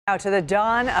Now to the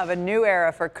dawn of a new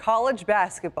era for college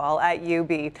basketball at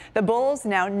UB. The Bulls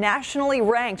now nationally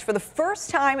ranked for the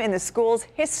first time in the school's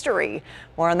history.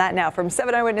 More on that now from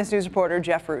 7 Eyewitness News reporter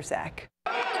Jeff Rusak.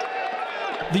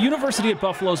 The University at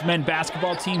Buffalo's men's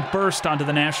basketball team burst onto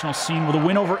the national scene with a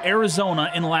win over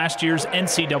Arizona in last year's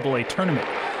NCAA tournament.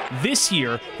 This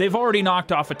year, they've already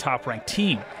knocked off a top-ranked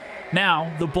team.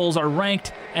 Now, the Bulls are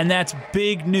ranked, and that's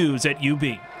big news at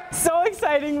UB. So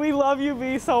exciting. We love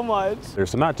UB so much.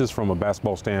 So not just from a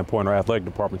basketball standpoint or athletic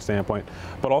department standpoint,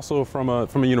 but also from a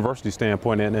university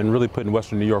standpoint and really putting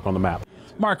Western New York on the map.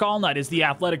 Mark Allnut is the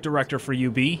athletic director for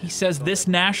UB. He says this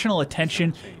national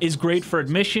attention is great for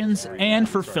admissions and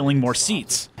for filling more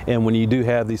seats. And when you do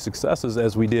have these successes,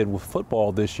 as we did with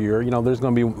football this year, there's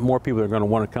going to be more people that are going to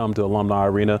want to come to Alumni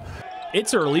Arena.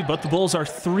 It's early, but the Bulls are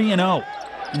 3-0.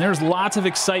 And there's lots of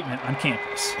excitement on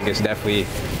campus. It's definitely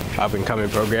an up-and-coming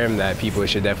program that people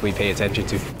should definitely pay attention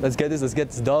to. Let's get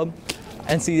this dub.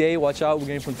 NCAA, watch out, we're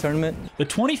getting from the tournament. The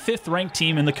 25th ranked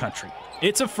team in the country.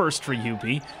 It's a first for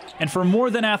UB, and for more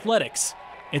than athletics,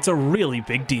 it's a really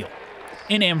big deal.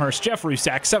 In Amherst, Jeff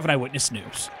Rusak, 7 Eyewitness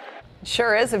News.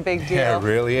 Sure is a big deal. Yeah, it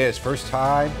really is. First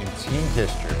time in team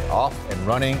history, off and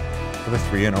running with a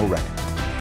 3-0 record.